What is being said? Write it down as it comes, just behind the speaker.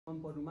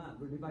परम्परामा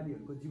हाम्रो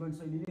नेपालीहरूको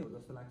जीवनशैली नै हो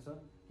जस्तो लाग्छ।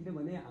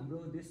 किनभने हाम्रो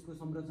देशको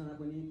संरचना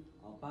पनि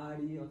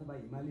पहाडी अथवा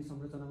हिमाली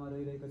संरचनामा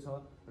रहिरहेको छ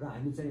र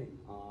हामी चाहिँ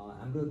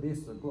हाम्रो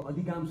देशको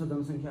अधिकांश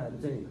जनसङ्ख्याहरू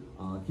चाहिँ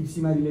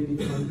कृषिमा रिलेटेड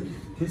छन्।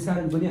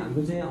 त्यसकारण पनि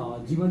हाम्रो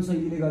चाहिँ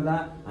जीवनशैलीले गर्दा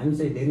हामी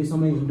चाहिँ धेरै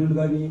समय हिँडुल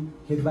गर्ने,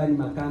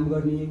 खेतबारीमा काम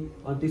गर्ने,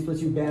 अनि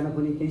त्यसपछि बिहान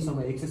पनि केही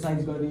समय एक्सर्साइज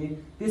गर्ने।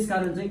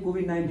 त्यसकारण चाहिँ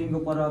कोभिड-19 को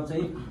प्रभाव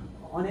चाहिँ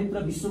अन्यत्र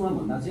विश्वमा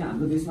भन्दा चाहिँ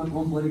हाम्रो देशमा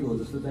कम परेको हो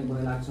जस्तो चाहिँ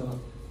मलाई लाग्छ।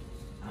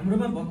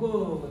 हाम्रोमा भएको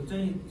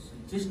चाहिँ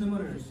चेस्ट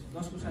नम्बर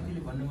 10 को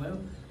साथीले भन्नुभयो,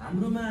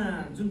 हाम्रोमा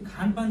जुन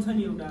खानपान छ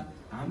नि एउटा,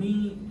 हामी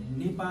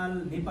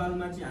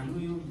नेपालमा चाहिँ हाम्रो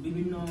यो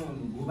विभिन्न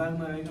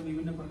भूभागमा रहेका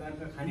विभिन्न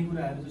प्रकारका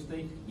खानेकुराहरू जस्तै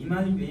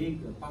हिमाली भेग,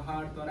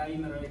 पहाड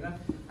तराईमा रहेका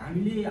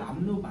हामीले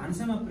हाम्रो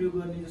भान्सामा प्रयोग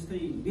गर्ने जस्तै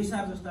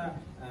बेसार जस्ता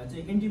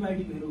चाहिँ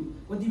एन्टिबायोटिकहरू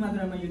कति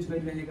मात्रामा युज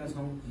गरिरहेका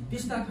छौँ।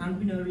 त्यस्ता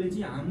खानपिनहरूले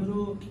चाहिँ हाम्रो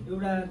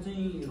एउटा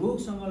चाहिँ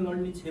रोगसँग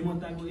लड्ने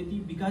क्षमताको यति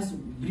विकास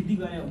वृद्धि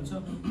गरेको हुन्छ,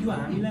 त्यो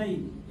हामीलाई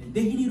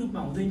देखिने रूपमा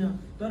हुँदैन,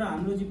 तर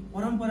हाम्रो चाहिँ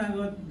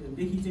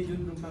परम्परागतदेखि चाहिँ जुन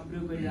रूपमा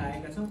प्रयोग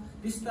गरिरहेका छौँ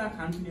त्यस्ता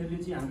खानपिनहरूले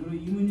चाहिँ हाम्रो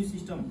इम्युनिटी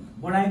सिस्टम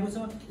बढाएको छ।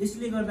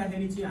 यसले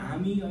गर्दाखेरि चाहिँ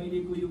हामी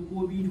अहिलेको यो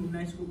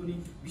कोभिड-19 को पनि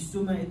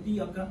विश्वमा यति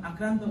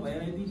आक्रान्त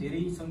भएर यति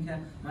धेरै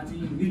सङ्ख्यामा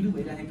चाहिँ मृत्यु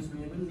भइरहेको छ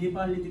भने पनि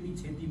नेपालले त्यति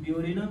क्षति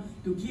बेहोरेन।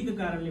 त्यो के को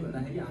कारणले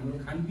भन्दाखेरि हाम्रो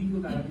खानपिनको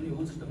कारणले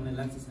हो जस्तो मलाई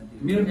लाग्छ साथी।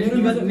 मेरो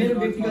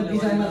व्यक्तिगत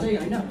विचारमा चाहिँ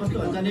होइन, कस्तो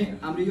हुन्छ भने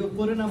हाम्रो यो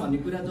कोरोना भन्ने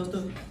कुरा जस्तो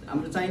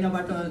हाम्रो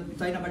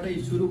चाइनाबाटै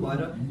सुरु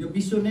भएर यो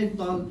विश्व नै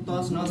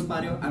तस नस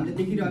पार्यो। हामीले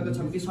देखिरहेको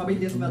छौँ कि सबै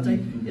देशमा चाहिँ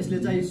यसले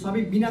चाहिँ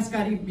सबै विनाश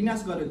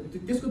गर्यो।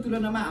 त्यसको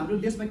तुलनामा हाम्रो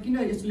देशमा किन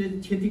यसले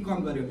क्षति कम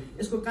गर्यो?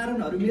 यसको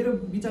कारणहरू मेरो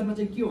विचारमा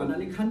चाहिँ के हो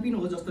भन्नाले खानपिन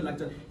हो जस्तो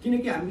लाग्छ।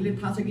 किनकि हामीले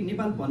थाहा छ कि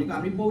नेपाल भनेको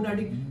हाम्रो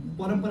पौराणिक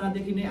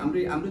परम्परादेखि नै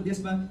हाम्रो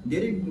देशमा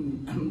धेरै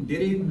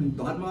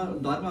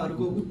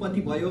धर्महरूको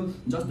उत्पत्ति भयो,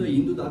 जस्तो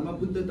हिन्दू धर्म,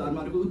 बुद्ध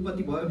धर्महरूको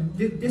उत्पत्ति भयो।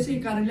 त्यसै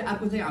कारणले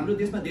अर्को चाहिँ हाम्रो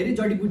देशमा धेरै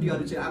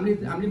जडीबुटीहरू छ।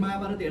 हामीले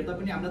महाभारत हेर्दा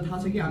पनि हामीलाई थाहा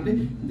छ कि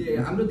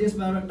हाम्रो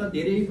देशबाट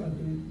धेरै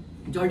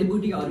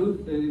जडीबुटीहरू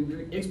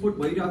एक्सपोर्ट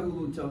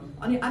भइरहेको छ।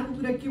 अनि अर्को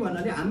कुरा के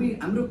भन्नाले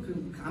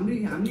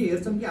हामीले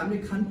हेर्छौँ कि हामीले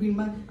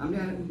खानपिनमा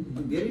हामीले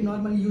धेरै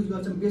नर्मली युज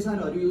गर्छौँ,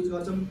 बेसारहरू युज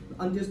गर्छौँ,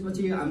 अनि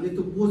त्यसपछि हामीले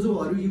त्यो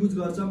बोजोहरू युज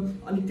गर्छौँ।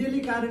 अनि त्यसले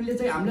कारणले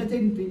चाहिँ हामीलाई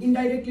चाहिँ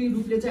इन्डाइरेक्टली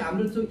रूपले चाहिँ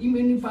हाम्रो त्यो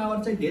इम्युनिटी पावर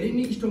चाहिँ धेरै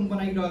नै स्ट्रङ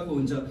बनाइरहेको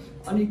हुन्छ।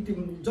 अनि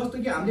जस्तो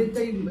कि हामीले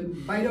चाहिँ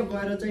बाहिर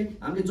गएर चाहिँ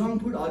हामीले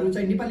जङ्क फुडहरू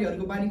चाहिँ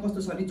नेपालीहरूको बानी कस्तो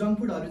छ भने जङ्क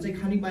फुडहरू चाहिँ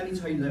खाने बानी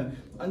छैन।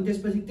 अनि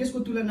त्यसपछि त्यसको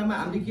तुलनामा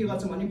हामीले के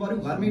गर्छौँ भने बरु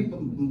घरमै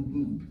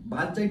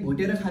भात चाहिँ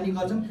भुटेर खाने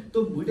गर्छौँ। त्यो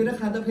भुटेर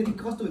खाँदाखेरि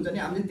कस्तो हुन्छ भने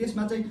हामीले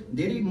त्यसमा चाहिँ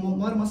धेरै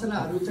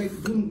मरमसलाहरू चाहिँ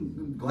जुन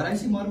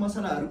घराइसी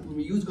मरमसलाहरू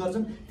युज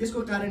गर्छौँ, त्यसको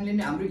कारणले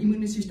नै हाम्रो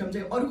इम्युनिटी सिस्टम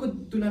चाहिँ अरूको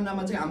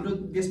तुलनामा चाहिँ हाम्रो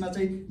देशमा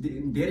चाहिँ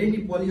धेरै नै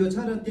बलियो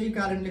छ। र त्यही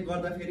कारणले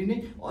गर्दाखेरि नै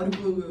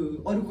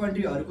अरू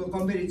कन्ट्रीहरूको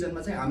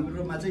कम्पेरिजनमा चाहिँ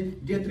हाम्रोमा चाहिँ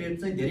डेथ रेट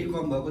चाहिँ धेरै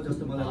कम भएको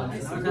जस्तो मलाई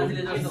लाग्छ।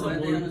 साथीले जस्तो भने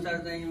त्यही अनुसार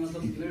चाहिँ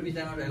मतलब मेरो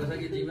विचारमा रहेको छ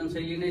कि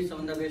जीवनशैली नै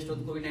सबभन्दा बेस्ट हो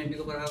कोभिड-19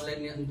 को प्रभावलाई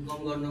कम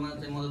गर्नमा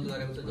चाहिँ मद्दत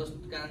गरेको छ। जस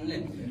कारणले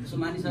यसो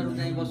मानिसहरू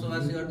चाहिँ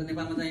बसोबास गर्दा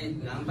नेपालमा चाहिँ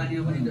घाम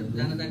पानीमा पनि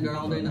जान चाहिँ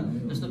डराउँदैन।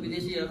 जस्तो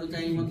विदेशीहरू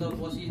चाहिँ मतलब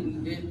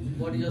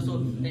बढी जसो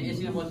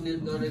एसीमा बस्ने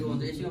गरेको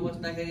हुन्छ। एसीमा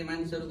बस्दाखेरि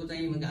मानिसहरूको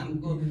चाहिँ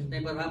घामको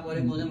चाहिँ प्रभाव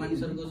परेको हुन्छ,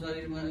 मानिसहरूको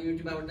शरीरमा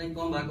इम्युनिटी पावर चाहिँ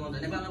कम भएको हुन्छ।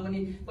 नेपालमा पनि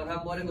प्रभाव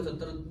परेको छ,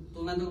 तर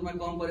तुलनात्मक रूपमा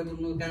कम परेको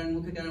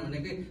मुख्य कारण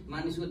भनेकै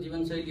मानिसको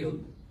जीवनशैली हो।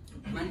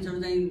 मानिसहरू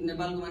चाहिँ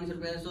नेपालको मानिसहरू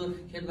प्रायः जसो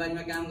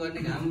खेतबारीमा काम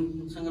गर्ने,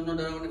 घामसँग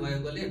नडराउने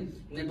भएकोले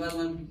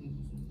नेपालमा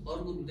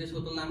अर्को देशको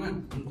तुलनामा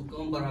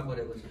कम प्रभाव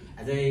परेको छ।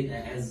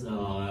 As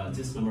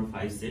just number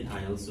 5 said,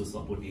 I also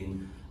support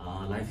in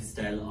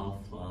lifestyle of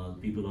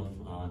people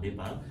of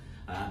Nepal.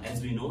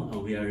 As we know,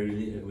 we are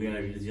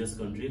a religious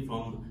country.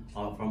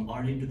 From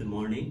early to the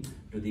morning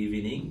to the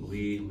evening,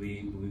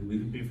 we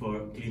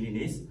prefer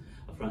cleanliness.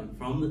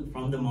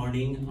 From the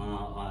morning,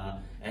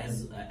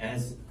 as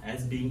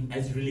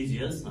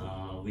religious,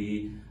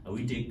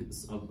 we take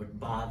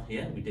bath.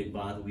 Yeah, we take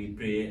bath. We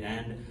pray,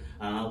 and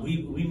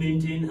we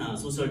maintain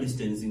social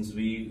distancing.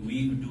 We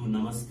do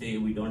namaste.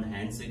 We don't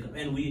handshake,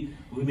 and we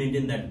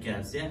maintain that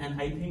gaps. Yeah, and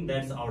I think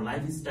that's our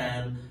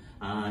lifestyle.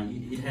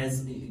 It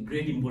has a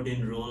great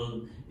important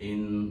role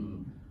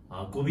in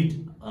COVID.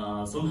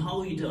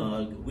 Somehow we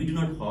do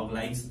not hog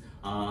like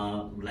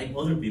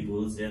other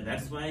people's. Yeah,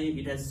 that's why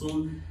it has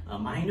shown a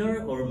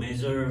minor or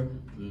major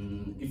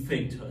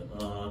effect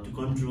to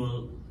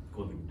control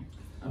COVID.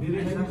 मेरो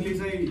हिसाबले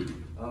चाहिँ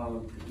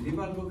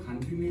नेपालको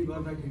खानपिनले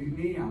गर्दाखेरि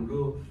नै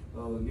हाम्रो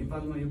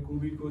नेपालमा यो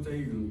कोभिडको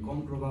चाहिँ कम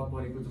प्रभाव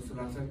परेको जस्तो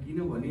लाग्छ।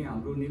 किनभने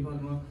हाम्रो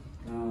नेपालमा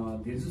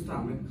धेरै जस्तो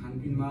हाम्रो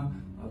खानपिनमा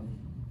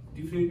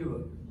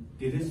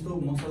धेरै जस्तो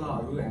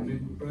मसलाहरू हामीले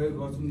प्रयोग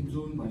गर्छौँ,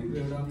 जुन भनेको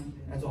एउटा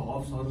एज अ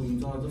हर्ब्सहरू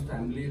हुन्छ। जस्तो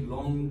हामीले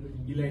लङ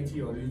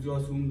इलाइचीहरू युज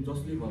गर्छौँ,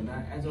 जसले भन्दा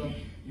एज अ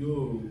यो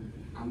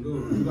हाम्रो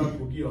रुगा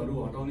खोकीहरू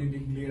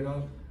हटाउनेदेखि लिएर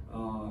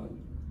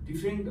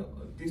डिफ्रेन्ट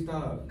त्यस्ता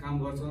काम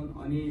गर्छन्।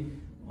 अनि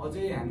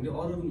अझै हामीले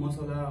अरू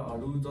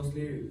मसलाहरू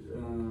जसले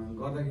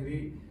गर्दाखेरि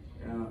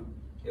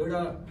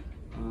एउटा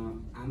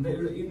हामीलाई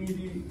एउटा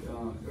इम्युनिटी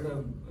एउटा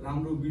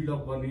राम्रो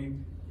बिल्डअप गर्ने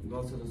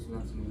गर्छ जस्तो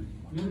लाग्छ मलाई।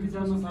 मेरो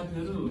विचारमा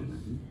साथीहरू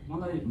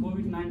मलाई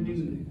कोभिड-19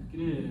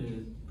 के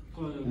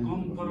अरे कम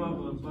प्रभाव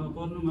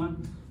पर्नुमा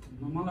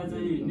मलाई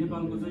चाहिँ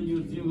नेपालको चाहिँ यो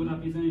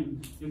जियोग्राफी चाहिँ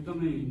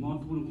एकदमै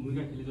महत्त्वपूर्ण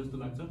भूमिका खेले जस्तो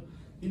लाग्छ।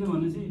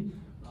 किनभने चाहिँ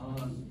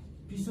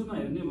विश्वमा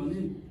हेर्ने भने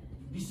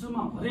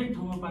विश्वमा हरेक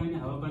ठाउँमा पाइने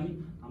हावापानी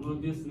हाम्रो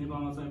देश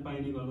नेपालमा चाहिँ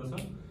पाइने गर्दछ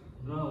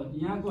र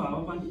यहाँको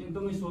हावापानी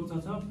एकदमै स्वच्छ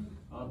छ।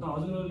 त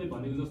हजुरहरूले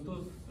भनेको जस्तो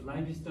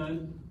लाइफस्टाइल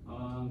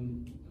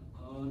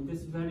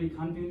त्यस पछाडि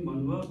खानपिन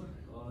भन्नुभयो,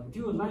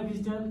 त्यो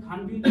लाइफस्टाइल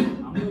खानपिन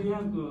हाम्रो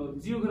यहाँको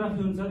जियोग्राफी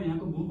अनुसार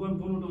यहाँको भूगोल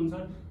बनोट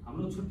अनुसार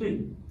हाम्रो छुट्टै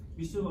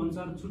विश्व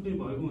अनुसार छुट्टै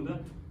भएको हुँदा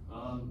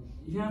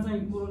यहाँ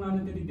चाहिँ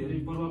कोरोनाले त्यति धेरै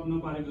प्रभाव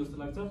नपारेको जस्तो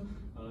लाग्छ।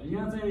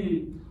 यहाँ चाहिँ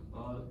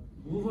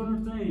भूबनोट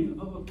चाहिँ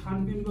अब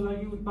खानपिनको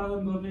लागि उत्पादन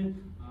गर्ने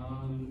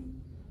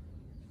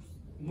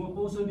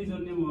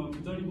औषधिजन्य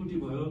जडीबुटी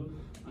भयो,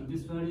 अनि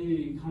त्यस पछाडि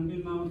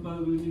खानपिनमा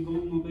उत्पादन गर्ने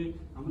गहुँ मकै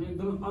हाम्रो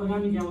एकदमै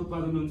अर्ग्यानिक यहाँ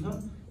उत्पादन हुन्छ।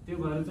 त्यो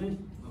भएर चाहिँ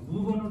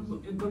भूबनोटको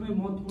एकदमै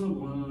महत्त्वपूर्ण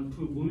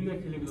भूमिका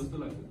खेलेको जस्तो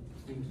लाग्छ।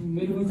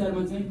 मेरो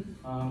विचारमा चाहिँ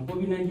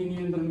कोभिड-19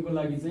 नियन्त्रणको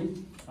लागि चाहिँ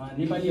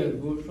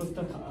नेपालीहरूको स्वस्थ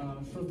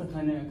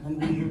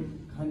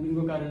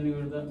खानपिनको कारणले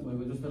गर्दा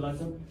भएको जस्तो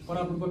लाग्छ।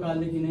 परापूर्व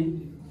कालदेखि नै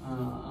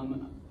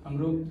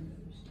हाम्रो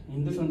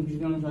हिन्दू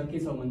संस्कृति अनुसार के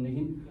छ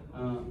भनेदेखि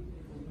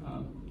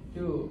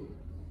त्यो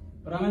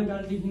रामायण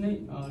कालदेखि नै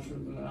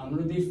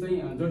हाम्रो देश चाहिँ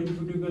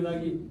जडीबुटीको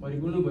लागि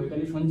भरिपूर्ण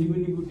भएकाले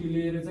सञ्जीवनी बुटी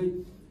लिएर चाहिँ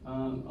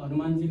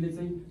हनुमानजीले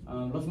चाहिँ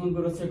लक्ष्मणको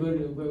रक्षा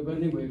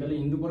गर्ने भएकाले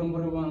हिन्दू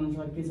परम्पराको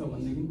अनुसार के छ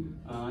भनेदेखि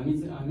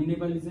हामी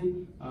नेपाली चाहिँ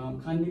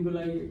खानपिनको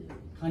लागि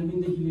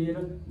खानपिनदेखि लिएर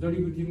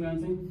जडीबुटीमा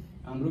चाहिँ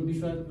हाम्रो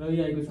विश्वास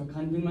रहिआएको छ।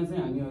 खानपिनमा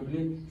चाहिँ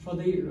हामीहरूले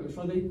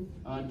सधैँ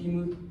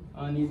टिमुर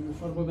अनि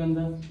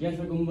सर्पगन्धा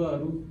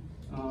यासगुम्बहरू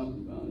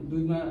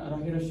दुधमा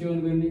राखेर सेवन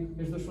गर्ने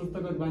यस्तो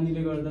स्वस्थकर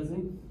बानीले गर्दा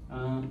चाहिँ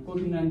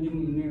कोभिड-19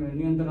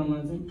 नियन्त्रणमा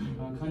चाहिँ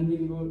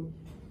खानपिनको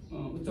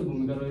उच्च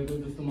भूमिका रहेको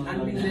जस्तो मलाई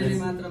लाग्छ। खानपिनले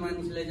मात्र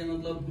मानिसलाई चाहिँ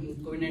मतलब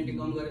कोभिड-19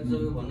 कम गरेको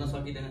जस्तो भन्न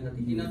सकिँदैन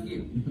साथी, किनकि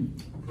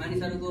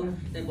मानिसहरूको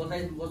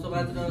चाहिँ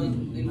बसोबास र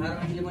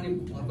इन्भाइरोमेन्टले पनि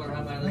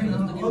प्रभाव पार्दछ।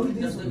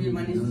 जस्तो कि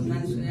मानिस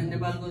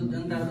नेपालको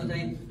जनताहरू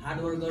चाहिँ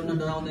हार्डवर्क गर्न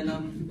डराउँदैन,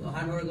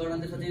 हार्डवर्क गर्न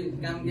त्यसपछि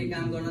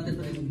काम गर्न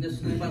त्यसपछि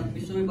नेपाल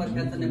विश्वमै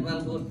प्रख्यात छ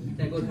नेपालको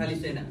चाहिँ गोर्खाली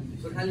सेना।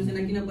 गोर्खाली सेना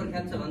किन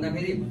प्रख्यात छ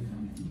भन्दाखेरि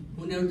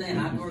उनीहरू चाहिँ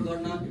हार्डवर्क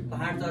गर्न,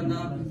 पहाड चढ्न,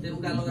 त्यो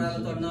उकालो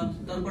चढ्न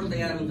तर्पण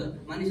तयार हुन्छ।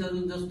 मानिसहरू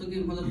जस्तो कि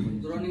मतलब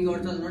रनिङ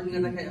गर्छ, रनिङ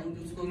गर्दाखेरि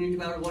उसको इम्युनिटी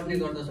पावर बढ्ने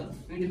गर्दछ।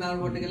 इम्युनिटी पावर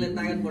बढ्नेले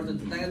तागत बढ्छ,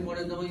 तागत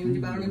बढ्यो जब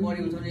इम्युनिटी पावर नै बढी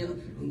हुन्छ भने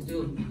त्यो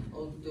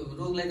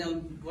रोगलाई चाहिँ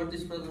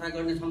प्रतिस्पर्धा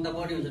गर्ने क्षमता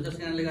बढी हुन्छ। त्यस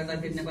कारणले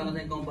गर्दाखेरि नेपालमा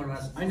चाहिँ कम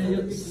प्रभाव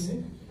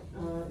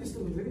यस्तो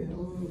हुन्छ कि अब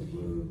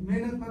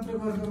मेहनत मात्र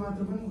गरेर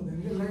मात्र पनि हुँदैन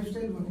कि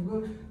लाइफस्टाइल भनेको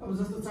अब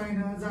जस्तो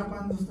चाइना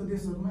जापान जस्तो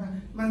देशहरूमा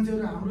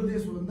मान्छेहरू हाम्रो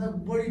देशभन्दा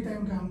बढी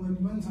टाइम काम गर्ने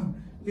पनि छन्,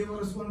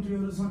 लेबरस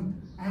कन्ट्रीहरू छन्,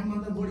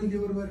 हामीभन्दा बढी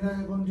लेबर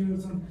गरिरहेका कन्ट्रीहरू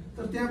छन्।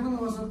 तर त्यहाँ पनि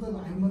असर त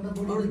हामीभन्दा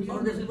बढी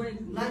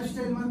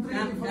लाइफस्टाइल मात्रै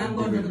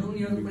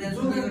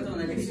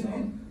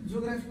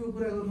जोग्राफीको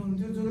कुरा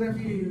गर्नुहुन्थ्यो,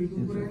 जोग्राफीको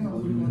कुरा नै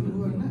हजुरले भन्नुभयो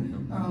होइन,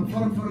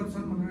 फरक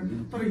छन् भनेर।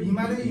 तर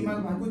हिमाल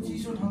भएको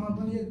चिसो ठाउँमा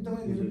पनि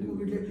एकदमै धेरै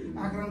कोभिडले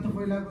आक्रान्त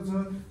फैलाएको छ,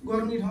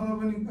 गर्मी ठाउँमा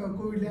पनि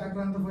कोभिडले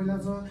आक्रान्त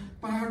फैलाएको छ,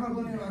 पहाडमा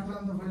पनि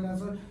आक्रान्त फैलाएको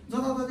छ,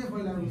 जताततै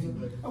फैलाएको छ।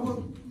 अब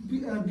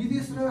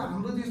विदेश र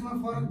हाम्रो देशमा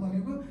फरक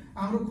भनेको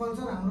हाम्रो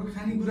कल्चर, हाम्रो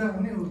खानेकुरा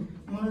नै हो।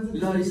 ल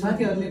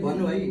साथीहरूले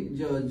भन्नु है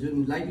जुन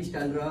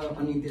लाइफस्टाइल र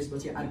अनि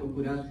त्यसपछि अर्को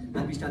कुरा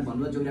लाइफस्टाइल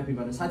भन्नु र जोग्राफी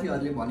भन्नु,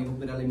 साथीहरूले भनेको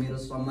कुराले मेरो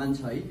सम्मान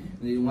छ है,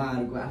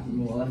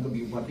 उहाँहरूको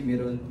भ्यूप्रति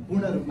मेरो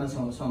पूर्ण रूपमा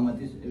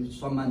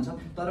सम्मान छ।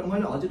 तर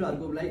मैले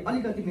हजुरहरूलाई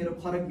अलिकति मेरो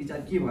फरक विचार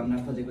के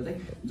भन्न खोजेको चाहिँ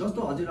जस्तो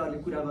हजुरहरूले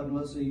कुरा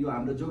गर्नुहोस् यो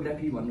हाम्रो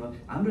जोग्राफी भन्नु,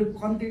 हाम्रो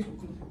कन्टेक्स्ट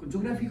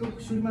जोग्राफीको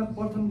सुरुमा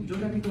प्रथम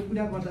जोग्राफीको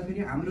कुरा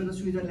गर्दाखेरि हाम्रो र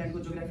स्विजरल्यान्डको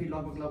जोग्राफी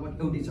लगभग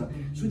एउटै छ।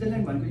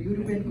 स्विजरल्यान्ड भनेको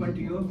युरोपियन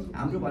कन्ट्री हो,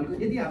 हाम्रो भनेको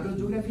यदि हाम्रो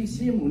जोग्राफी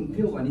सेम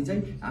हुन्थ्यो भने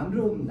चाहिँ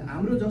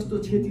हाम्रो जस्तो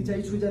क्षति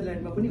चाहिँ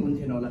स्विजरल्यान्डमा पनि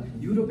हुन्थेन होला।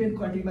 युरोपियन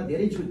कन्ट्रीमा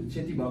धेरै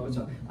क्षति भएको छ।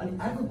 अनि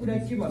अर्को कुरा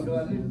के भन्नु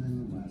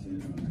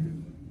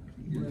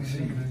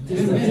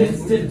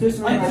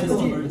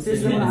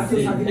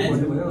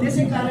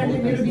त्यसै कारणले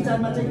मेरो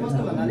विचारमा चाहिँ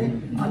कस्तो भन्नाले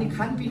अनि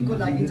खानपिनको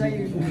लागि चाहिँ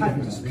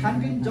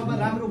खानपिन जब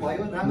राम्रो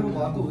भएको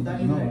हुँदा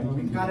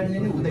कारणले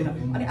नै हुँदैन।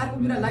 अनि अर्को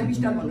कुरा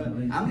लाइफस्टाइल भन्नु,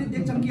 हामीले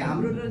देख्छौँ कि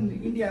हाम्रो र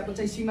इन्डियाको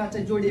चाहिँ सीमा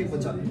चाहिँ जोडिएको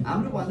छ,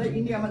 हाम्रो भन्दा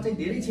इन्डियामा चाहिँ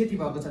धेरै क्षति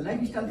भएको छ।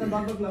 लाइफस्टाइल त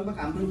लगभग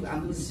हाम्रो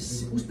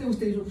उस्तै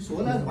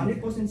होला,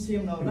 100%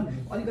 सेम नहोला,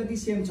 अलिकति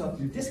सेम छ।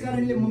 त्यस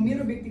कारणले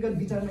मेरो व्यक्तिगत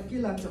विचारमा के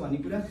लाग्छ भन्ने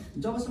कुरा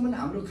जबसम्म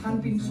हाम्रो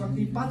खानपिन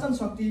शक्ति पाचन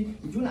शक्ति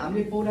जुन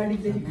हामीले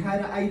पौराणिकदेखि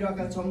खाएर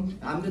आइरहेका छौँ,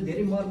 हाम्रो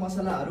धेरै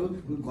मरमसलाहरू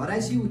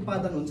घराइसी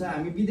उत्पादन हुन्छ,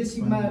 हामी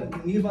विदेशीमा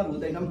निर्भर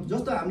हुँदैनौँ।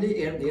 जस्तो हामीले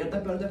हेर्दा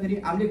पर्दाखेरि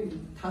हामीले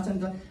थाहा छ नि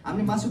त,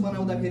 हामीले मासु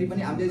बनाउँदाखेरि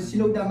पनि हामीले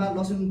सिलौटामा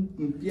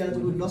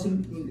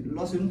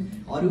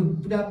लसुनहरू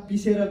पुरा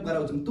पिसेर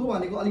गराउँछौँ, त्यो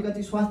भनेको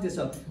अलिकति स्वास्थ्य छ।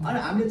 अनि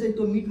हामीले चाहिँ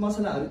त्यो मिट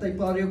मसलाहरू चाहिँ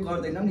प्रयोग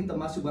गर्दैनौँ नि त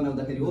मासु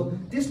बनाउँदाखेरि हो।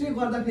 त्यसले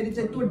गर्दाखेरि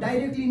चाहिँ त्यो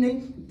डाइरेक्टली नै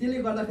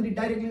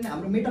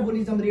हाम्रो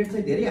मेटाबोलिजम रेट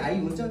चाहिँ धेरै हाई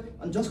हुन्छ,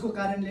 अनि जसको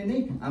कारणले नै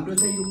हाम्रो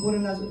चाहिँ यो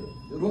कोरोना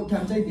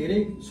रोकथाम चाहिँ धेरै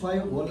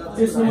सहयोग होला।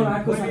 6 नम्बर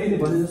 8 को साथीले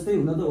भने जस्तै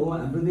हुन त हो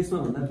हाम्रो देशमा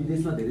भन्दा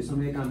विदेशमा धेरै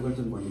समय काम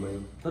गर्छन् भन्नुभयो।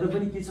 तर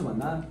पनि के छ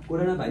भन्दा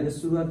कोरोना भाइरस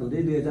सुरुवात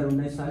हुँदै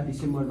 2019 साल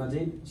डिसेम्बरमा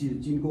चाहिँ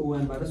चीनको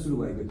वुहानबाट सुरु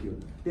भएको थियो।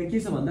 त्यहाँ के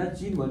छ भन्दा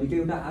चीन भनेको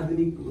एउटा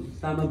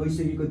आधुनिकतामा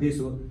गइसकेको देश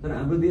हो, तर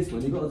हाम्रो देश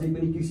भनेको अझै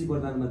पनि कृषि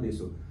प्रधानमा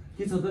देश हो।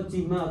 के छ त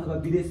चीनमा अथवा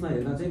विदेशमा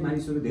हेर्दा चाहिँ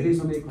मानिसहरू धेरै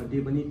समय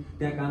खटिए पनि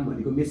त्यहाँ काम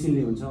भनेको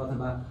मेसिनले हुन्छ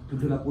अथवा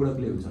ठुल्ठुला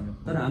प्रोडक्टले हुन्छ।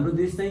 तर हाम्रो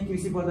देश चाहिँ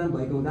कृषि प्रधान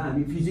भएको हुँदा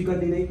हामी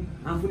फिजिकल्ली नै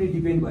आफू नै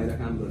डिपेन्ड भएर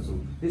काम गर्छौँ।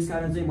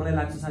 त्यसकारण चाहिँ मलाई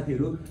लाग्छ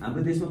साथीहरू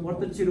हाम्रो देशमा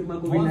प्रत्यक्ष रूपमा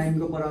कोभिड-19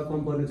 को प्रभाव कम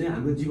पर्नु चाहिँ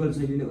हाम्रो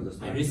जीवनशैली नै हो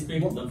जस्तो। I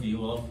respect the view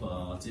of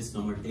chess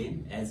number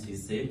 10. As he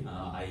said,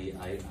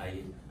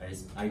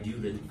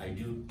 I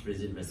do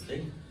present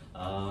respect.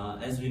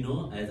 As we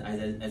know, as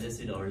I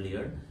said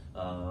earlier,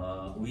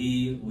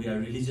 we are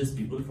religious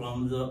people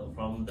from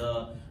the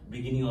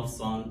beginning of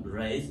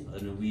sunrise,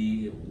 and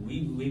we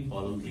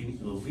follow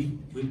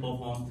we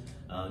perform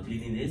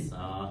cleanliness.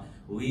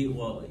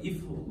 If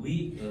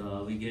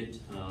we get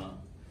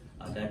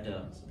that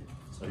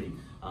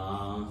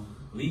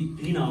we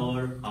clean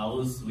our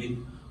house with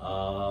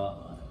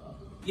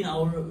in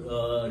our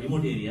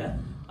remote area.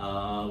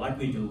 What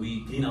we do, we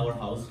clean our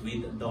house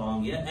with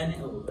dong, and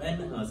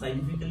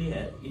scientifically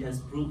it has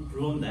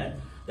proven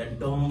that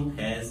dong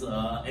has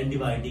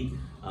antibiotic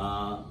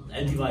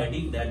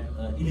that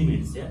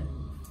eliminates,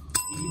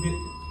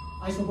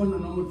 I support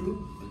number 2.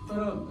 तर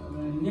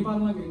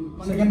नेपालमा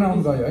second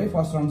round गयो है,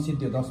 first round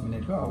सिद्धियो 10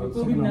 मिनेटको। अब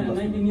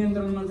COVID-19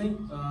 नियन्त्रणमा चाहिँ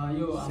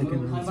यो हाम्रो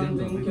खानपान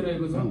चाहिँ मुख्य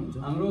रहेको छ।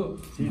 हाम्रो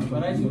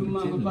घराइसी रूपमा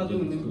उत्पादन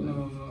हुने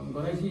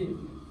घराइसी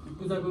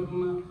पूजाको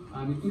रूपमा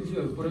हामी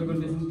तुलसीहरू प्रयोग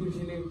गर्दैछौँ।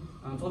 तुलसीले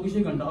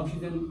 24 घण्टा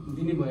अक्सिजन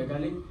दिने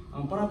भएकाले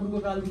परापुरको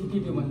कालदेखि के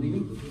थियो भनेदेखि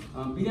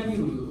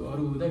बिरामीहरू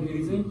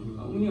हुँदाखेरि चाहिँ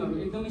उनीहरू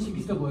एकदमै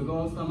सिकिस्त भएको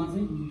अवस्थामा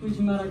चाहिँ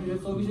तुलसीमा राखेर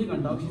 24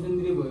 घण्टा अक्सिजन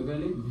दिने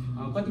भएकाले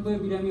कतिपय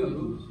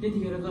बिरामीहरू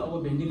त्यतिखेर त अब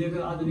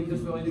भेन्टिलेटर आधुनिक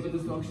जस्तो अहिलेको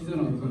जस्तो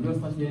अक्सिजनहरूको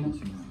व्यवस्था थिएन।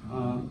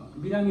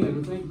 बिरामीहरू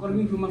चाहिँ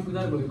कर्मिक रूपमा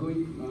सुधार भएको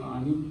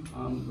हामी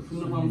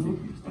सुन्न पाउँछौँ।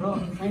 र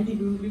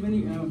साइन्टिफिकली पनि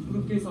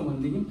प्रुफ के छ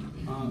भनेदेखि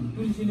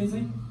तुलसीले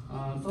चाहिँ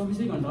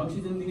 24 घण्टा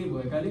अक्सिजन दिने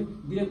भएकाले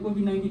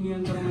कोभिड-19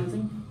 नियन्त्रणमा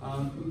चाहिँ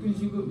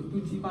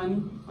तुलसी पानी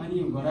अनि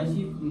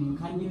घराइसी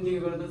खानपिनले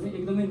गर्दा चाहिँ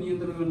एकदमै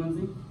नियन्त्रण गर्न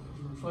चाहिँ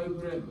सहयोग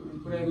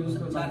पुर्याएको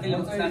जस्तो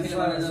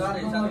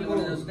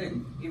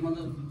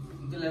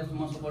त्यसलाई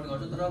म सपोर्ट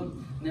गर्छु। तर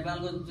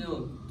नेपालको त्यो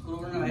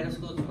कोरोना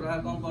भाइरसको प्रभाव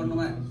कम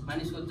पर्नुमा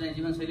मानिसको चाहिँ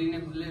जीवनशैली नै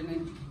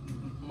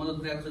मद्दत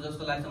पुर्याएको छ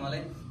जस्तो लाग्छ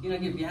मलाई।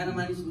 किनकि बिहान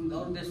मानिस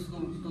अरू देशको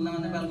तुलनामा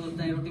नेपालको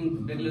चाहिँ रुटिन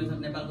बेग्लै छ।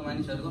 नेपालको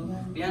मानिसहरूको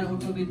बिहान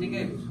उठ्नु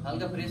बित्तिकै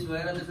हल्का फ्रेस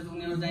भएर त्यसपछि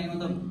उनीहरू चाहिँ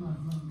मतलब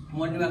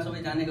मर्निङ वाक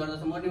सबै जाने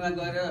गर्दछ। मर्निङ वाक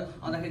गरेर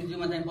आउँदाखेरि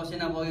जिउमा चाहिँ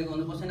पसिना बगेको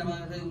हुन्छ। पसिना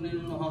बगेपछि उनीहरू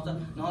नुहाउँछ।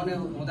 नुहाउने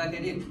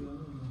हुँदाखेरि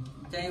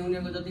चाहिँ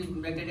उनीहरूको जति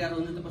ब्याक्टेरियाहरू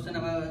हुन्छ त्यो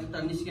पसिनाबाट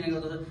निस्किने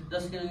गर्दछ,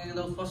 जसले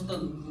एकदम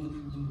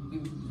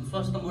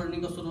स्वस्थ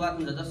मर्निङको सुरुवात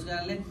हुन्छ। जस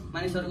कारणले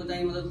मानिसहरूको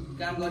चाहिँ मतलब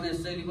काम गर्ने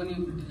शैली पनि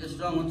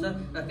स्ट्रङ हुन्छ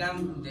र काम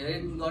धेरै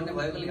गर्ने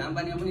भएकोले घाम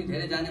पानीमा पनि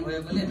धेरै जाने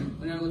भएकोले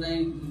उनीहरूको चाहिँ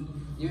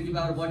इम्युनिटी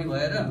पावर बढी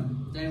भएर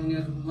चाहिँ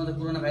उनीहरू मतलब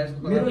कोरोना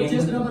भाइरसको मेरो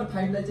चेस्ट नम्बर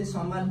 5 लाई चाहिँ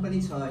सम्मान पनि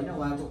छ हैन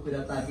उहाँको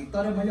कुरा तार्किक।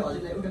 तर मैले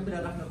हजुरलाई एउटा कुरा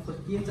राख्न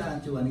के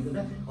चाहन्छु भनेको त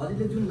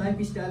हजुरले जुन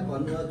लाइफस्टाइल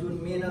भन्नुभयो, जुन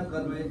मेहनत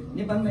गर्नुभयो,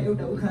 नेपालमा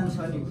एउटा उखान छ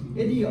नि,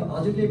 यदि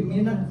हजुरले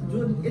मेहनत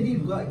यदि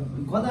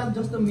गदा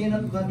जस्तो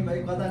मेहनत गर्ने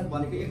भए गदा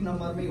भनेको 1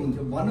 नम्बरमै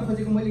हुन्थ्यो भन्न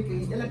खोजेको मैले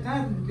यसलाई कहाँ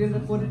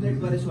कोरिलेट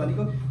गरेछु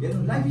भनेको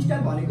हेर्नु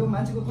लाइफस्टाइल भनेको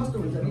मान्छेको कस्तो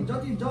हुन्छ नि,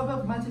 जब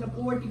मान्छेलाई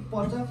पोभर्टी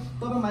पर्छ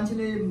तब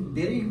मान्छेले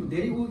धेरै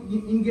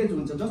इन्गेज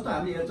हुन्छ। जस्तो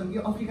हामीले हेर्छौँ कि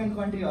अफ्रिकन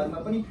कन्ट्रीहरूमा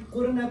पनि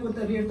कोरोनाको त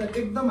रेट त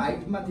एकदम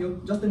हाइटमा थियो,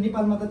 जस्तो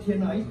नेपालमा त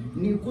थिएन है।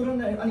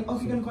 कोरोना अनि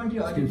अफ्रिकन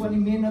कन्ट्रीहरूले पनि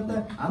मेहनत त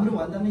हाम्रो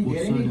भन्दा नै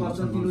धेरै नै गर्छ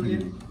तिनीहरूले।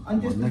 अनि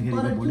त्यसपछि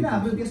तर किन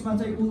हाम्रो देशमा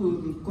चाहिँ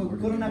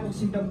कोरोनाको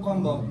सिम्टम कम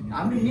भयो?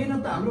 हाम्रो मेहनत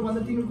त हाम्रो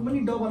भन्दा तिनीहरूको पनि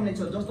डबल नै छ।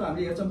 जस्तो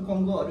हामीले हेर्छौँ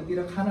कङ्गोहरूतिर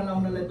खाना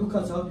लाउनलाई दुःख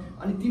छ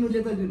अनि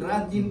तिनीहरूले त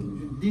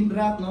दिन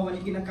रात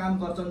नभनिकन काम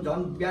गर्छन्,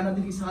 झन्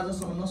बिहानदेखि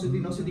साँझसम्म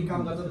नसुती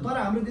काम गर्छन्। तर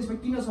हाम्रो देशमा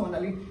किन छ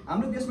भन्नाले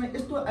हाम्रो देशमा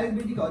यस्तो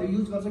आयुर्वेदिकहरू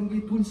युज गर्छन् कि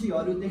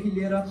तुलसीहरूदेखि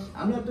लिएर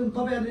हामीलाई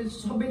तपाईँहरूले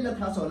सबैलाई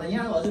थाहा छ होला।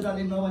 यहाँ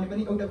हजुरहरूले नभने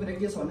पनि एउटा कुरा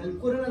के छ भन्नाले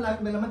कोरोना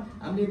लागेको बेलामा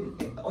हामीले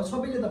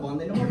सबैले त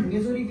भन्दैन,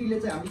 मेजोरिटीले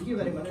चाहिँ हामीले के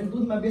गर्यौँ भने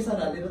दुधमा बेसार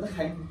हालेर त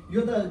खायौँ।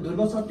 यो त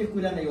ध्रुव सत्य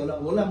कुरा नै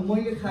होला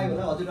मैले खाएँ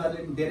होला,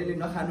 हजुरहरूले धेरैले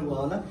नखानु भयो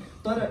होला।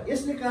 तर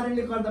यसले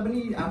कारणले गर्दा पनि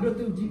हाम्रो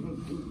त्यो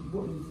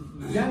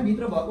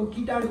ज्यानभित्र भएको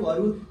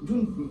कीटाणुहरू जुन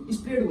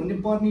स्प्रेड हुने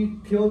पर्ने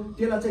थियो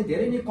त्यसलाई चाहिँ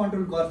धेरै नै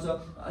कन्ट्रोल गर्छ।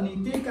 अनि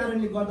त्यही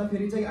कारणले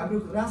गर्दाखेरि चाहिँ हाम्रो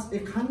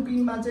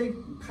खानपिनमा चाहिँ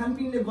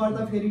खानपिनले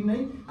गर्दाखेरि नै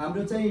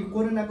हाम्रो चाहिँ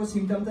कोरोनाको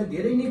सिम्टम चाहिँ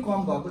धेरै नै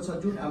कम भएको छ।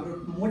 जुन हाम्रो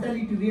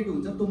मोर्टालिटी रेट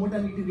हुन्छ त्यो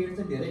मोर्टालिटी रेट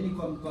चाहिँ धेरै नै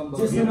कम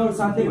भएको छ।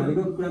 साथै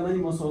भनेको कुरामा नि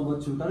म सहमत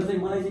छु। तर चाहिँ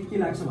मलाई चाहिँ के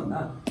लाग्छ भन्दा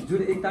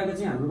जुन एकताका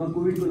चाहिँ हाम्रोमा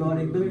कोभिडको लहर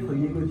एकदमै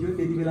फैलिएको थियो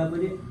त्यति बेला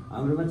पनि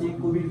हाम्रोमा चाहिँ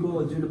कोभिडको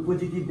जुन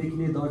पोजिटिभ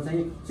देखिने दर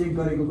चाहिँ चेक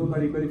गरेको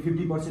करिब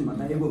 50%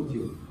 भन्दा एबोभ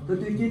थियो। तर र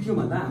त्यो के थियो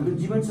भन्दा हाम्रो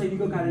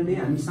जीवनशैलीको कारणले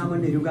हामी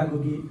सामान्य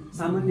रुगाखोकी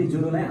सामान्य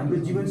ज्वरोलाई हाम्रो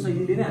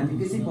जीवनशैलीले नै हामी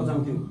त्यसै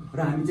पचाउँथ्यौँ र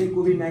हामी चाहिँ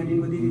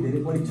कोभिड-19को त्यति धेरै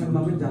परीक्षणमा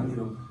पनि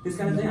जान्थेनौँ।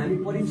 त्यसकारण चाहिँ हामी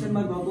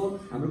परीक्षणमा गएको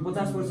हाम्रो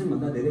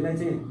 50%भन्दा धेरैलाई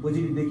चाहिँ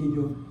पोजिटिभ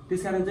देखिन्थ्यो।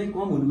 त्यसकारण चाहिँ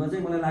कम हुनुमा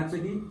चाहिँ मलाई लाग्छ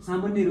कि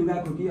सामान्य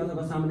रुगाखोकी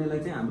अथवा सामान्यलाई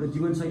चाहिँ हाम्रो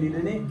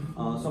जीवनशैलीले नै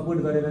सपोर्ट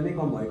गरेर नै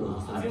कम भएको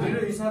हुन्छ। मेरो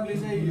हिसाबले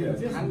चाहिँ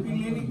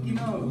खानपिनले नै किन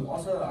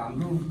असर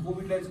हाम्रो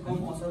कोभिडलाई चाहिँ कम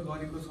असर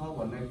गरेको छ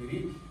भन्दाखेरि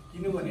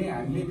किनभने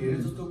हामीले धेरै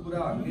जस्तो कुरा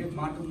हामीले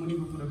माटो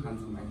मुनिको कुरा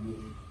खान्छौँ। हामीले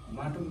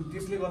माटो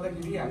त्यसले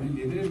गर्दाखेरि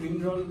हामीले धेरै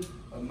मिनरल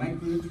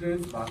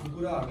माइक्रोन्युट्रिएन्ट्स भएको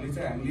कुराहरूले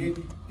चाहिँ हामीले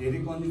धेरै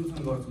कन्ज्युम्सन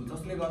गर्छौँ,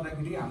 जसले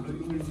गर्दाखेरि हाम्रो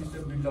इम्युनिटी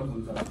सिस्टम बिल्डअप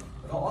हुन्छ।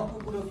 र अर्को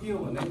कुरो के हो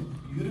भने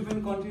युरोपियन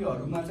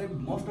कन्ट्रीहरूमा चाहिँ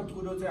मोस्ट अफ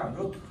कुरो चाहिँ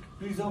हाम्रो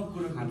प्रिजर्भ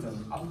कुरो खान्छन्।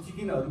 अब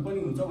चिकनहरू पनि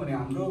हुन्छ भने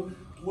हाम्रो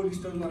कोल्ड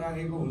स्टोरमा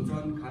राखेको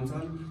हुन्छन्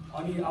खान्छन्।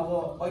 अनि अब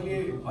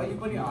अहिले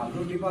पनि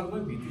हाम्रो नेपालमै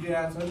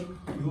भित्रिरहेका छन्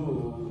यो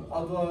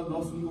अदुवा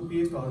लसुनको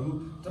पेस्टहरू।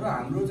 तर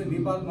हाम्रो चाहिँ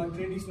नेपालमा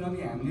ट्रेडिसनली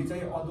हामीले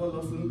चाहिँ अदुवा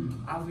लसुन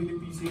आफैले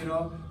पिसेर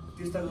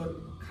त्यस्ता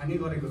खाने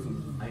गरेको छौँ।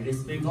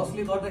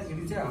 जसले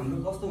गर्दाखेरि चाहिँ हाम्रो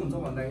कस्तो हुन्छ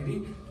भन्दाखेरि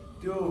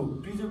त्यो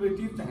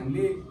प्रिजर्भेटिभ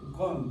हामीले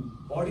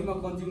बडीमा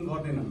कन्ज्युम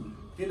गर्दैनौँ।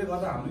 त्यसले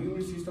गर्दा हाम्रो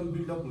इम्युनिटी सिस्टम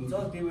बिल्डअप हुन्छ।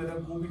 त्यही भएर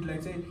कोभिडलाई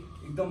चाहिँ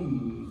एकदम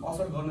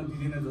असर गर्न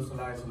दिँदैन जस्तो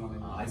लागेको छ मलाई।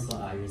 I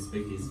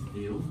respect his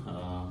view.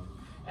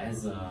 As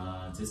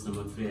just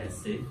number 3 has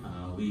said,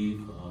 we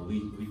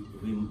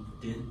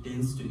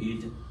tends to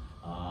eat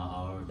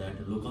our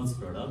that locals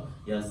product.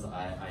 Yes,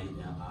 I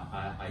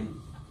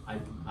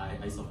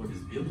support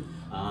his view.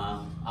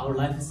 Our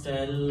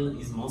lifestyle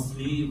is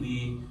mostly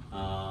we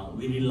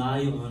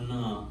rely on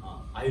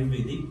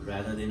Ayurvedic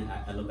rather than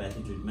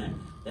allopathy treatment.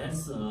 That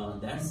is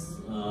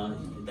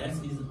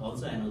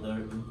also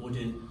another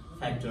important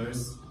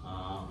factors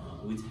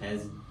which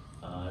has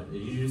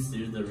reduced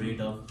the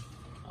rate of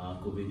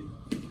COVID.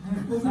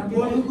 Covid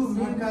बढ्नुको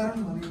main कारण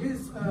भनेकै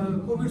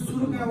covid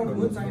सुरु कहाँबाट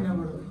भयो?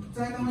 चाइनाबाट।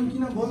 चाइनामा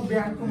किन भयो?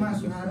 ब्याटको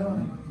मासु खाएर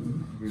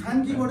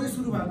खानकीबाटै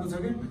सुरु भएको छ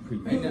क्या।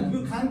 यो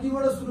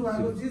खानकीबाट सुरु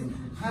भएको चिज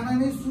खाना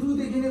नै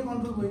सुरुदेखि नै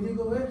कन्ट्रोल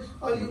भइदिएको भए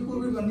अहिले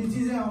कोभिड भन्ने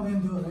चिजै आउँदैन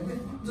थियो होला क्या।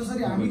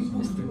 जसरी हामी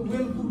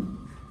वेल कुक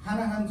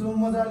खाना खान्छौँ,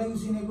 मजाले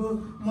उसिनेको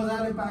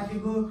मजाले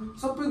पाकेको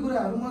सबै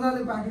कुराहरू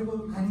मजाले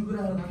पाकेको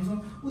खानेकुराहरू खान्छौँ।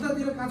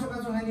 उतातिर काँचो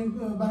काँचो खाने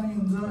बानी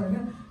हुन्छ होइन।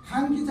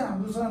 खानकी चाहिँ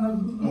हाम्रो सबभन्दा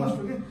मस्ट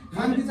हो क्या।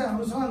 खानकी चाहिँ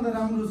हाम्रो सबभन्दा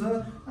राम्रो छ।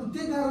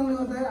 त्यही कारणले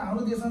गर्दाखेरि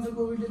हाम्रो देशमा चाहिँ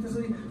कोभिडले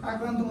त्यसरी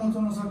आक्रान्त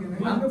मचाउन सकेन।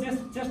 हाम्रो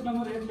चेस्ट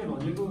नम्बर 1ले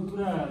भनेको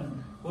कुरा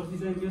प्रति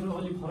चाहिँ मेरो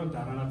अलिक फरक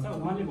धारणा छ।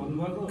 उहाँले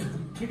भन्नुभएको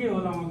ठिकै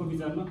होला उहाँको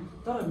विचारमा।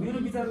 तर मेरो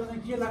विचारमा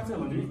चाहिँ के लाग्छ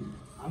भने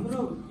हाम्रो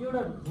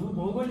एउटा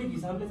भौगोलिक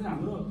हिसाबले चाहिँ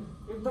हाम्रो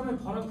एकदमै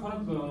फरक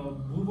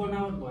भू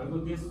बनावट भएको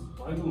देश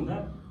भएको हुँदा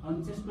अनि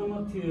चेस्ट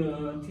नम्बर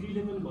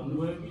 3ले पनि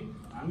भन्नुभयो कि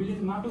हामीले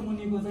माटो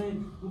मुनिको चाहिँ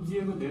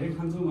उब्जिएको धेरै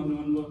खान्छौँ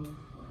भन्नुभयो।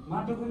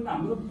 माटो पनि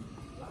हाम्रो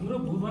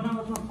भू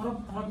बनावटमा फरक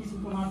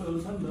किसिमको माटोहरू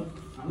छ नि त।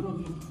 हाम्रो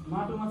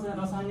माटोमा चाहिँ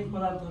रासायनिक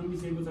पदार्थहरू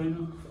मिसिएको छैन,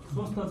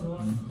 स्वस्थ छ,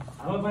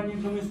 हावापानी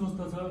एकदमै स्वस्थ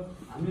छ।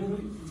 हामीहरू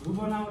भू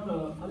बनावट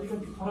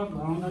अलिकति फरक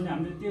भएको हुनाले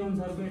हामीले त्यो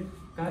अनुसारकै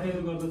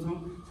कार्यहरू गर्दछौँ।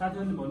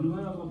 साथीहरूले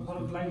भन्नुभयो अब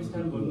फरक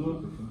लाइफस्टाइल भन्नुभयो।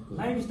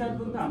 लाइफस्टाइल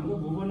पनि त हाम्रो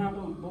भू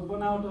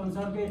बनावट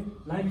अनुसारकै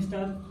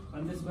लाइफस्टाइल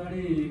अनि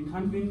त्यसबारे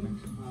खानपिन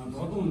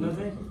भएको हुँदा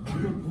चाहिँ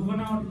हाम्रो भू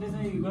बनावटले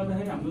चाहिँ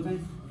गर्दाखेरि हाम्रो चाहिँ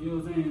यो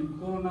चाहिँ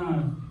कोरोना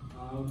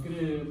के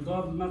अरे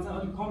दरमा चाहिँ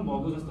अलिक कम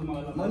भएको जस्तो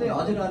मलाई लाग्छ। मैले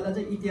हजुरहरूलाई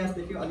चाहिँ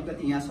इतिहासदेखि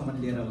अलिकति यहाँसम्म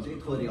लिएर आउँछु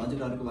थोरै।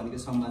 हजुरहरूको भनेको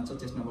संवाद छ,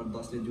 चेस्ट नम्बर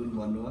 10ले जुन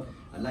भन्नुभयो,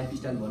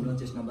 लाइफस्टाइल भन्नुभयो,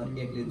 चेस्ट नम्बर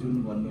 1ले जुन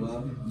भन्नुभयो,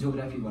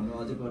 जियोग्राफी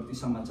भन्नुभयो, हजुरप्रति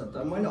संवाद छ।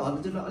 तर मैले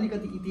हजुरलाई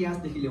अलिकति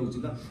इतिहासदेखि ल्याउँछु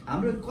त।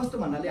 हाम्रो कस्तो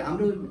भन्नाले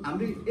हाम्रो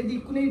यदि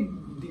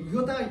कुनै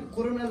यो त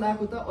कोरोना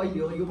लागेको त अहिले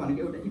हो, यो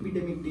भनेको एउटा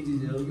इपिडेमिक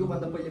डिजिज हो।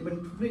 योभन्दा पहिले पनि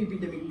थुप्रै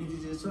इपिडेमिक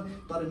डिजिजेस छ,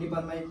 तर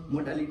नेपालमै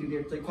मोर्टालिटी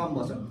रेट चाहिँ कम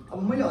बस्छ।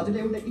 अब मैले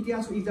हजुरलाई एउटा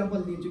इतिहासको इक्जाम्पल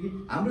दिन्छु कि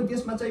हाम्रो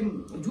देशमा चाहिँ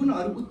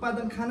जुनहरू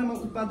उत्पादन खानामा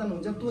उत्पादन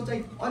हुन्छ त्यो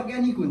चाहिँ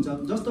अर्ग्यानिक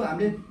हुन्छ। जस्तो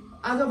हामीले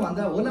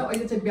आजभन्दा होला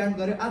अहिले चाहिँ बिहान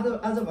गऱ्यो,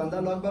 आजभन्दा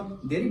लगभग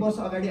धेरै वर्ष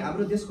अगाडि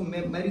हाम्रो देशको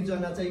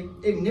म्यारिजुआना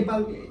चाहिँ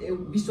नेपाल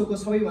विश्वको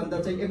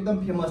सबैभन्दा चाहिँ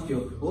एकदम फेमस थियो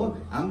हो।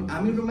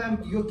 हामीहरूमा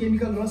यो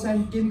केमिकल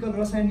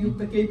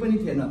रसायनयुक्त केही पनि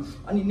थिएन।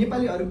 अनि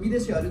नेपालीहरू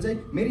विदेशीहरू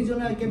चाहिँ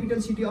म्यारिजुआना क्यापिटल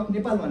सिटी अफ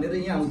नेपाल भनेर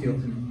यहाँ आउँथ्यो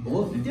हो।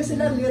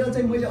 त्यसैलाई लिएर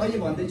चाहिँ मैले अहिले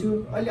भन्दैछु,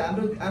 अहिले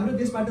हाम्रो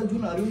देशबाट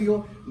जुनहरू यो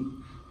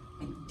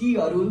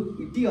टीहरू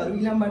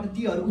इलामबाट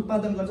टीहरू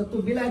उत्पादन गर्छ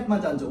त्यो बेलायतमा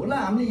जान्छ होला।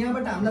 हामीले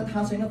यहाँबाट हामीलाई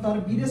थाहा छैन,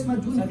 तर विदेशमा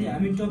जुन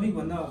हामी टपिक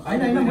भन्दा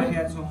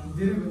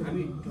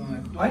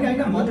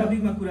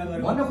टपिकमा कुरा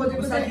गरेर भन्न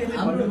खोजेको साथीहरूले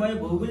भन्नुभयो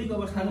भौगोलिक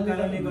अवस्थाको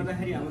कारणले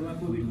गर्दाखेरि हाम्रोमा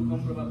कोभिडको कम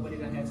प्रभाव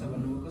परिरहेको छ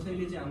भन्नुभयो।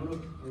 कसैले चाहिँ हाम्रो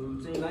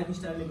चाहिँ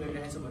लाइफस्टाइलले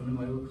गरिरहेको छ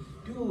भन्नुभयो।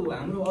 त्यो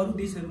हाम्रो अरू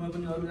देशहरूमा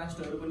पनि अरू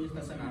राष्ट्रहरू पनि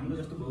यस्ता छन् हाम्रो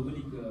जस्तो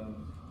भौगोलिक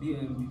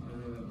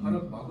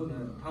फरक भएको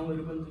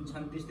ठाउँहरू पनि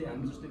छन्। त्यस्तै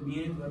हाम्रो जस्तो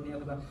मिहिनेत गर्ने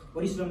अथवा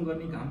परिश्रम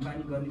गर्ने घाम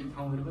पानी गर्ने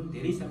ठाउँहरू पनि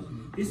धेरै छन्।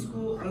 त्यसको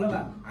अलावा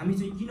हामी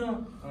चाहिँ किन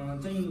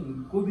चाहिँ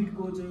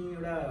कोभिडको चाहिँ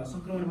एउटा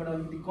सङ्क्रमणबाट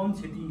अलिकति कम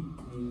क्षति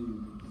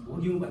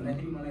भोग्यौँ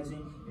भन्दाखेरि मलाई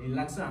चाहिँ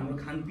लाग्छ हाम्रो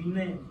खानपिन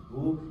नै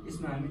हो।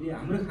 यसमा हामीले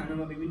हाम्रो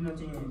खानामा विभिन्न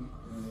चाहिँ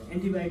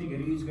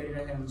एन्टिबायोटिकहरू युज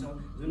गरिरहेका हुन्छौँ,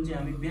 जुन चाहिँ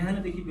हामी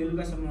बिहानदेखि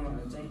बेलुकासम्म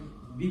चाहिँ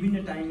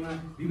विभिन्न टाइममा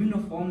विभिन्न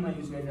फर्ममा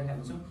युज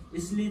गरिरहेका छौँ।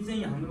 यसले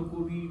चाहिँ हाम्रो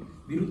कोभिड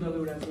विरुद्धको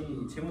एउटा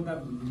चाहिँ क्षमता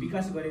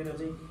विकास गरेर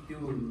चाहिँ त्यो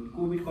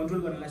कोभिड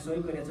कन्ट्रोल गर्नलाई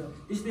सहयोग गरेको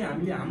छ। त्यस्तै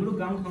हामीले हाम्रो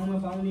गाउँठाउँमा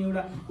पाउने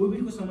एउटा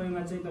कोभिडको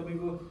समयमा चाहिँ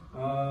तपाईँको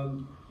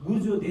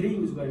गुर्जो धेरै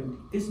युज गर्यौँ,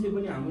 त्यसले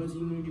पनि हाम्रो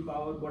चाहिँ इम्युनिटी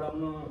पावर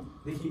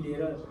बढाउनदेखि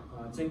लिएर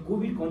चाहिँ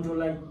कोभिड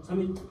कन्ट्रोललाई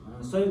समेत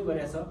सहयोग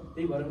गरेको छ।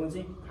 त्यही भएर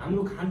चाहिँ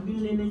हाम्रो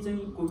खानपिनले नै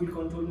चाहिँ कोभिड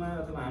कन्ट्रोलमा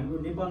अथवा हाम्रो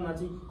नेपालमा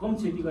चाहिँ कम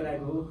क्षति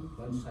गराएको हो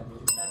भन्छु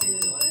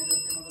साथीहरू।